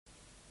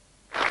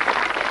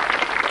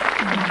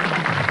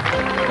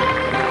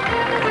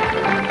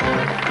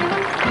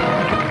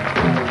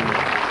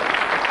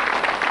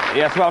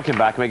Yes, welcome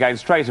back. We're going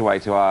straight away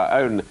to our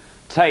own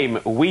tame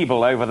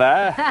Weeble over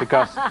there,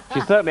 because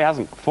she certainly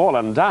hasn't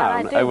fallen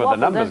down over the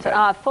numbers.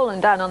 I've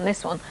fallen down on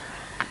this one.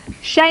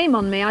 Shame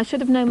on me. I should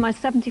have known my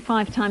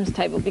 75 times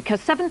table, because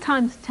 7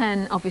 times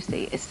 10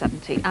 obviously is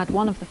 70. Add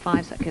one of the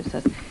 5s, that gives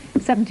us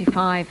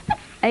 75.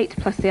 8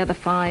 plus the other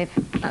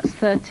 5, that's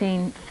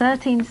 13.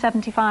 13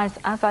 75s,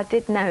 as I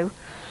did know,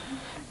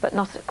 but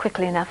not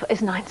quickly enough,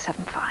 is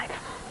 975.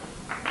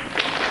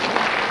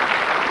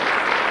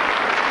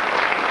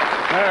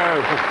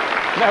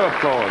 No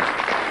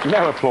applause.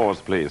 No applause,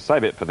 please.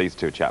 Save it for these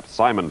two chaps.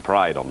 Simon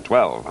Pride on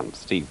 12 and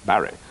Steve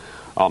Barry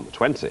on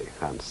 20.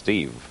 And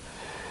Steve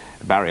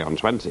Barry on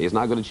 20 is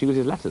now going to choose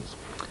his letters.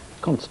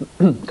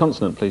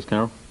 Consonant, please,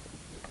 Carol.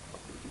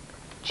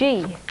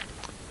 G.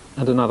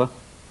 And another.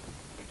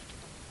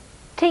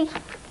 T.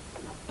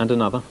 And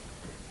another.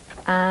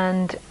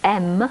 And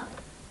M.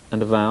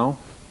 And a vowel.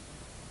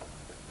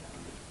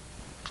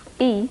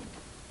 E.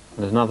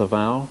 And another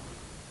vowel.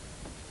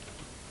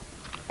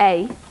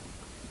 A.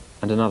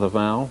 And another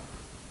vowel.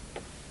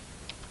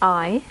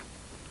 I.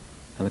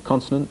 And a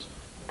consonant.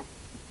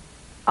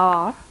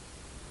 R.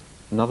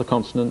 Another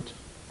consonant.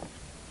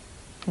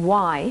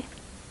 Y.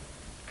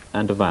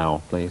 And a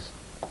vowel, please.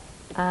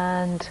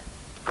 And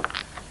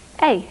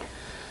A.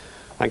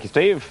 Thank you,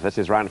 Steve. This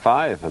is round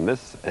 5, and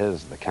this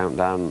is the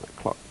countdown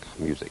clock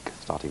music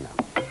starting now.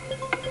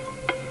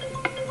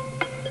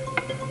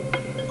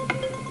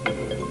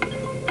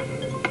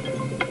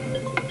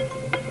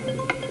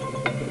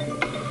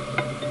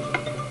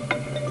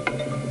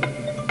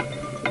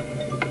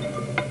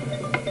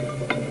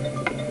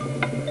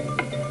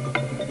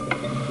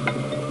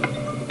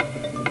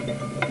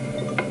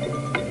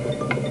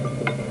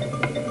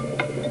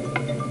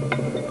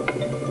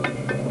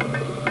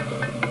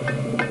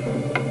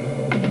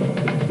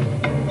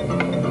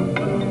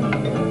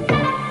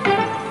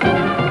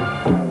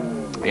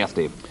 Yes,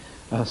 Steve.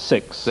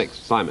 6. 6.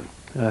 Simon.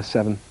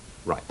 7.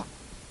 Right.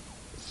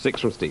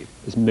 6 from Steve.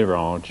 It's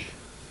mirage.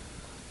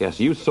 Yes,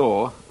 you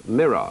saw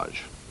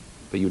mirage,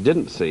 but you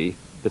didn't see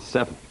the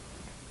 7.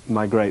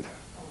 Migrate.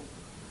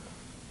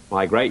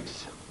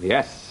 Migrate.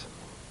 Yes.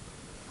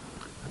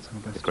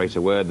 The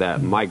greater word there.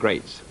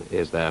 Migrate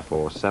is there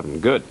for 7.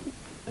 Good.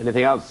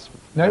 Anything else?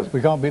 No, we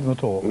can't beat them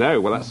at all.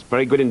 No, well, that's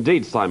very good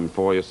indeed, Simon,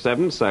 for your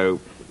 7. So,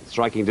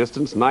 striking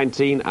distance,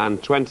 19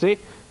 and 20.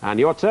 And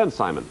your turn,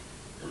 Simon.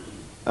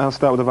 I'll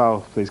start with a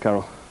vowel, please,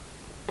 Carol.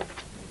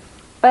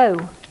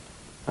 O.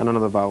 And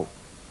another vowel.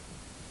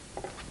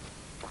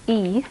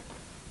 E.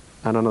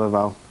 And another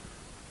vowel.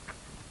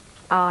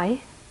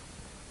 I.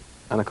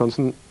 And a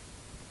consonant.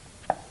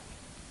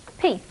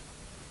 P.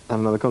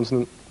 And another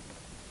consonant.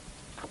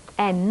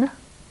 N.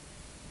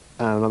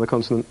 And another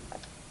consonant.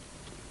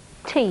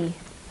 T.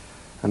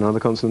 And another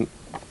consonant.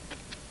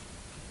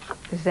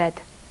 Z.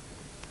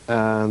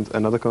 And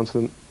another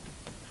consonant.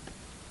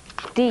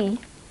 D.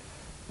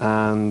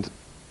 And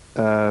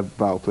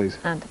vowel, please.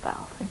 And a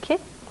vowel, thank you.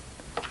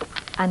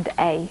 And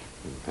A.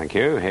 Thank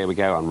you. Here we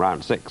go on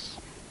round 6.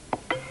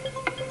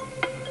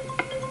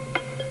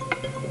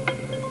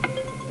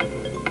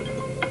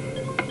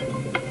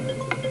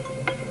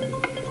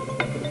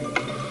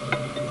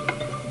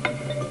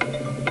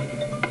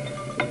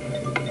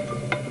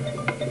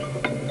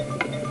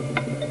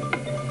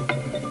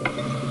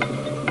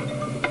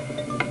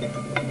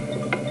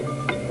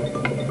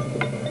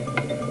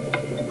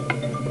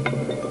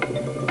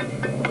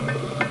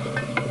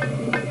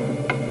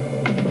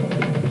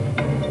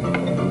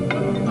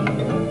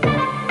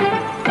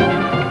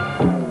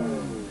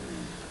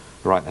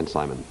 Right then,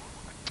 Simon.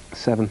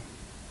 7.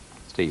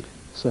 Steve.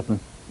 7.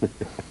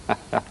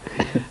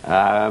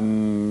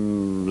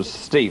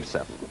 Steve,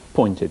 7.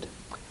 Pointed.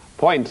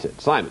 Pointed.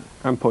 Simon.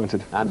 And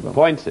pointed. And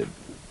pointed.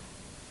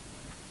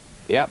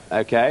 Yep,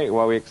 okay.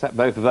 Well, we accept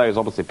both of those.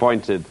 Obviously,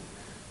 pointed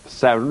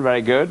 7.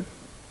 Very good.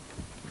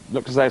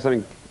 Looks as though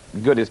something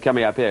good is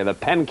coming up here. The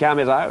pen cam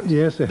is out.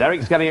 Yes.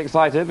 Derek's getting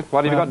excited.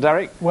 What have you got,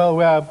 Derek? Well,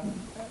 we are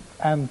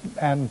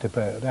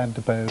antipode,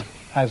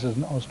 as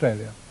in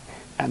Australia.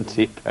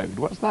 Antipode.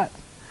 What's that?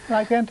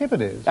 Like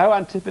Antipodes. Oh,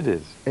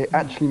 antipodes. It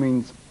actually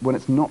means, when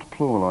it's not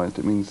pluralised,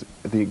 it means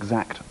the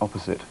exact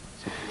opposite.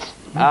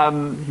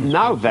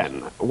 Now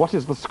then, what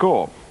is the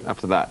score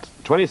after that?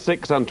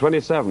 26 and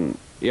 27.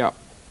 Yeah.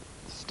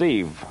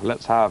 Steve,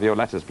 let's have your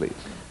letters, please.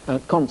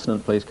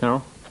 Consonant, please,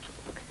 Carol.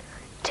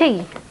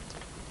 T.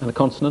 And a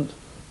consonant.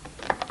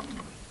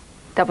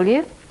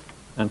 W.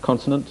 And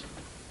consonant.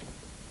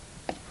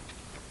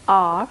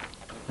 R.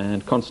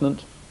 And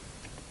consonant.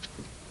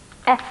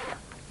 F.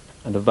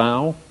 And a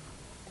vowel.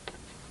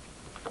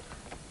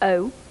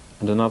 O.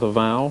 And another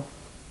vowel.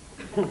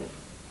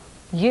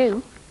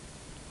 U.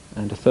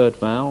 And a third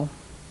vowel.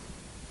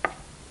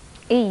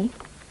 E.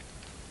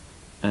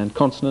 And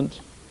consonant.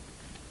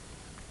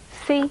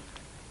 C.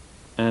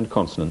 And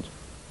consonant.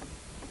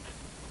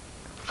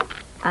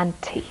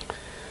 And T.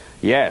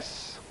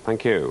 Yes,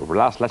 thank you.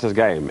 Last letters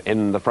game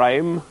in the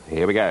frame.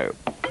 Here we go.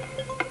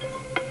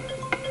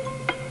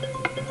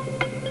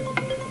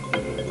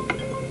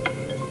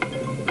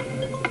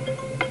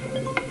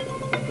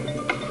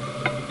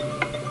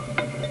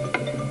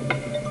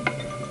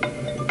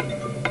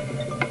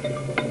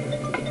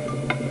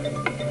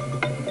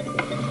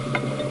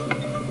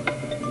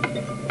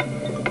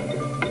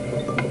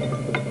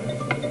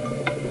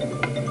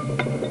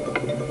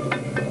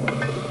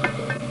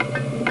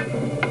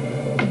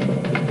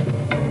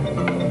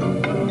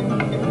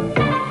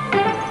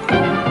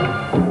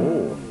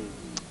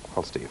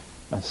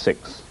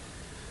 6.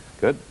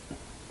 Good.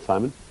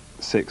 Simon?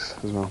 6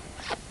 as well.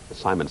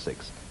 Simon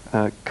 6.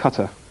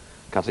 Cutter.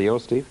 Cutter,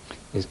 yours, Steve?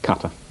 Is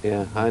cutter.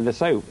 Yeah, and they're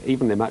so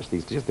evenly matched,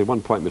 these, just the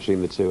 1 point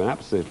between the two, and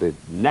absolutely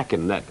neck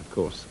and neck, of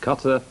course.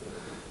 Cutter.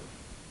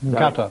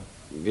 Cutter.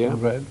 Yeah,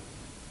 Red.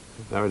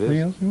 there it Anything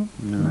is. else you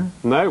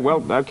want? No,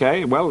 well,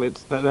 okay, well,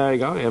 it's there you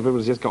go.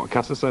 Everyone's just got a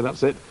cutter, so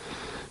that's it.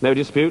 No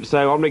dispute.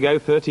 So on we go,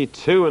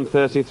 32 and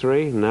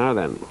 33. Now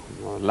then,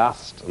 our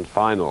last and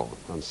final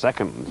and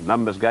second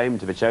numbers game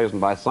to be chosen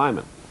by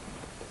Simon.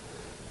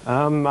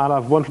 I'll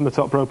have 1 from the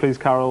top row, please,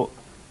 Carol,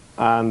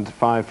 and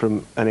 5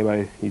 from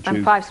anyway you choose.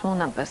 And 5 small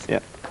numbers.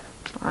 Yep.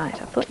 Right,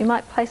 I thought you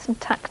might play some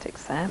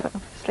tactics there, but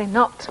obviously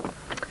not.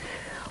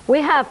 We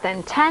have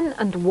then 10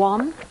 and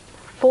 1,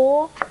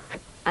 4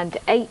 and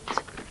 8,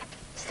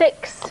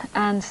 6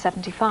 and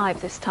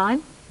 75 this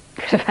time.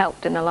 Could have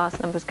helped in the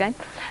last numbers game.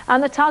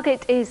 And the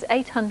target is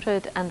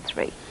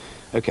 803.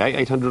 Okay,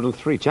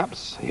 803,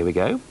 chaps. Here we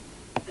go.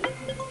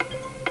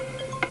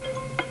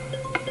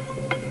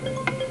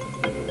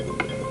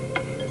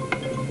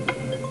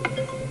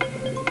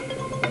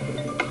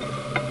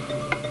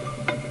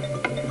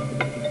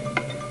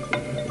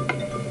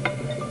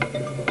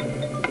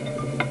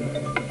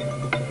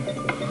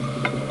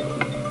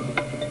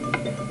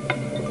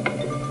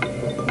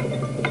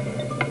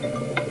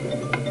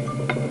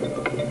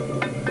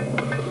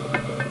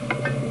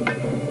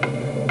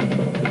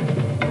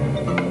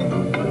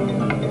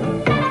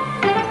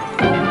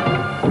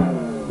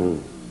 Hmm.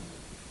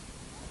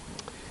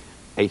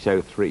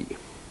 803.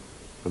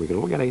 And we can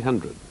all get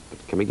 800,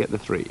 but can we get the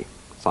 3?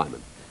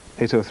 Simon?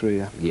 803,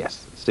 yeah.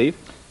 Yes. Steve?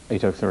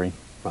 803.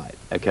 Right.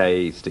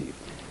 Okay, Steve.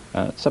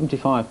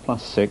 75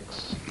 plus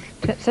 6,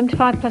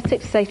 75 plus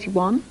 6 is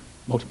 81.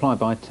 multiplied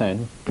by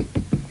 10.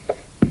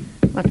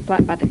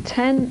 Multiplied by the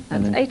 10,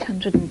 And that's then-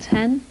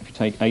 810, If you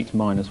take 8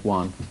 minus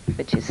 1,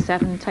 which is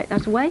 7. Take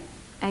that away.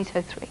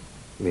 803.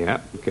 Yeah,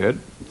 good.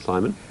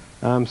 Simon?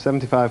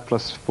 75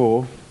 plus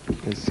 4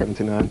 is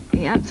 79.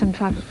 Yeah,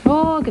 75 plus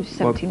 4 gives you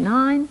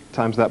 79.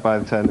 Times that by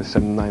the 10 is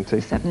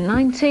 790.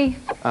 790.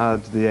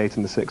 Add the 8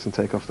 and the 6 and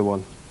take off the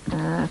 1.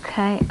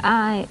 Okay,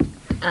 I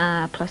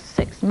plus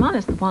 6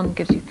 minus the 1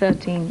 gives you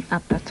 13.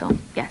 Add that on.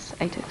 Yes,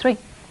 803.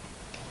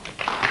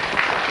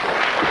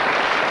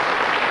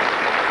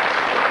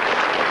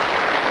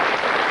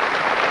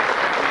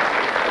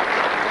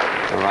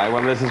 All right,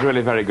 well, this is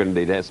really very good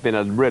indeed. It's been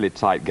a really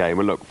tight game.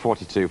 And look,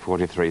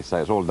 42-43, so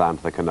it's all down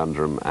to the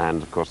conundrum.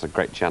 And, of course, a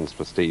great chance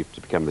for Steve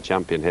to become the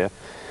champion here.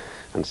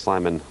 And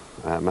Simon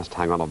must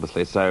hang on,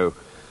 obviously. So,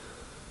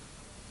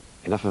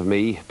 enough of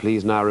me.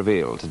 Please now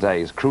reveal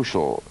today's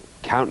crucial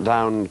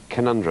countdown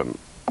conundrum.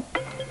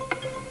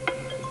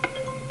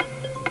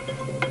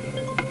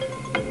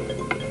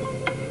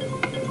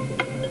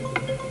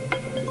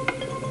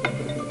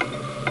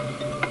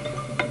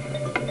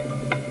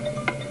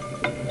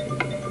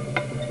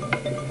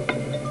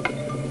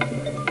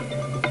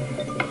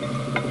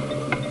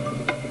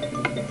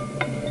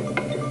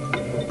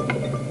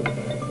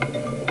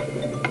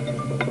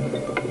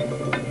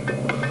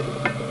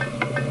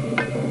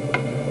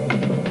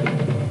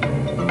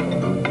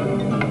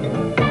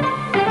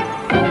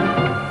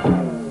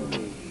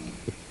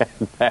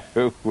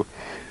 No.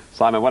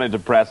 Simon wanted to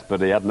press,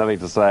 but he had nothing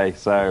to say,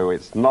 so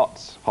it's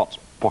not Hot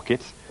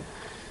Pocket.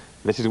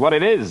 This is what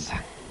it is.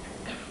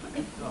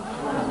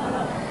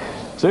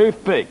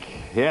 Toothpick.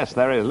 Yes,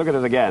 there is. Look at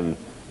it again.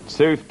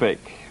 Toothpick.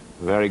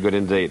 Very good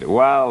indeed.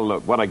 Well,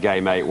 look, what a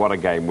game, mate. What a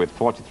game. With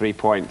 43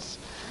 points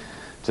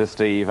to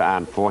Steve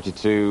and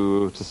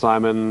 42 to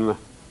Simon.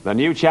 The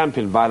new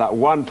champion by that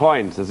 1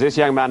 point is this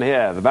young man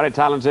here, the very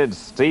talented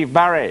Steve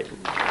Barry.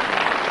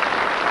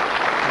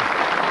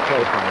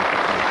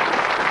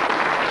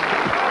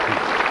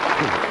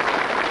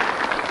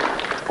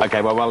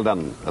 Okay, well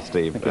done,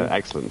 Steve.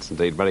 Excellent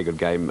indeed. Very good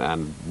game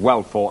and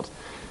well fought.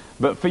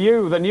 But for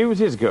you, the news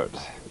is good.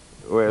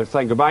 We're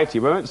saying goodbye to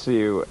you. We won't see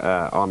you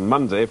on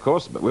Monday, of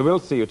course, but we will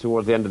see you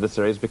towards the end of the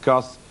series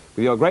because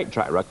with your great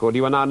track record,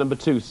 you are now number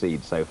 2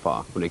 seed so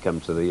far when we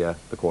come to the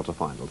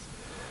quarterfinals.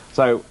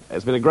 So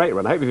it's been a great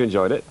run. I hope you've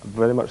enjoyed it.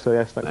 Very much so,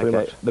 yes. Thanks very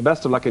much. The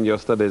best of luck in your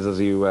studies as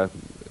you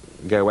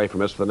go away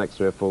from us for the next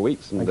 3 or 4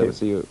 weeks, and we'll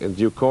see you in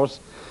due course.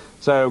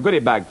 So, goodie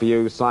bag for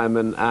you,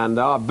 Simon, and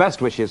our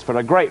best wishes for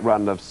a great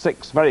run of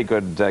 6 very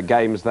good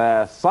games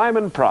there.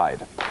 Simon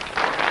Pride.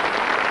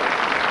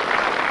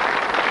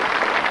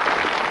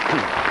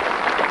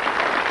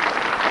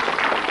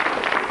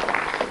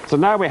 So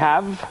now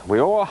we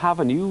all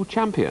have a new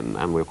champion,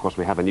 and of course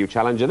we have a new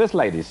challenger. This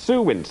lady,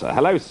 Sue Winter.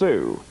 Hello,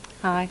 Sue.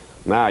 Hi.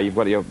 Now, you've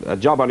got a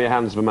job on your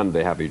hands for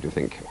Monday, have you, do you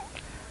think?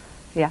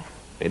 Yes,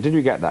 Did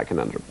you get that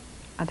conundrum?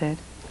 I did.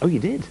 Oh, you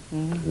did?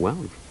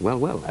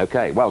 Well.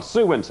 Okay, well,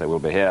 Sue Winter will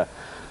be here.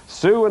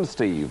 Sue and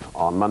Steve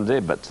on Monday,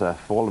 but for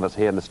all of us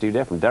here in the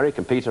studio, from Derek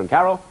and Peter and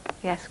Carol.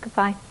 Yes,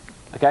 goodbye.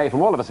 Okay,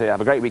 from all of us here,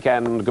 have a great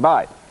weekend.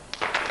 Goodbye.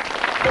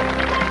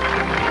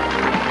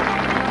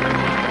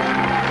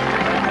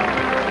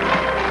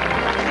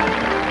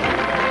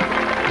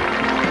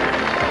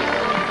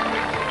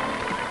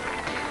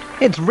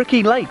 It's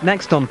Ricky Lake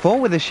next on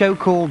 4 with a show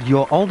called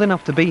You're Old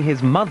Enough to Be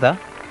His Mother.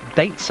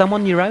 Date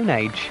someone your own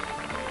age.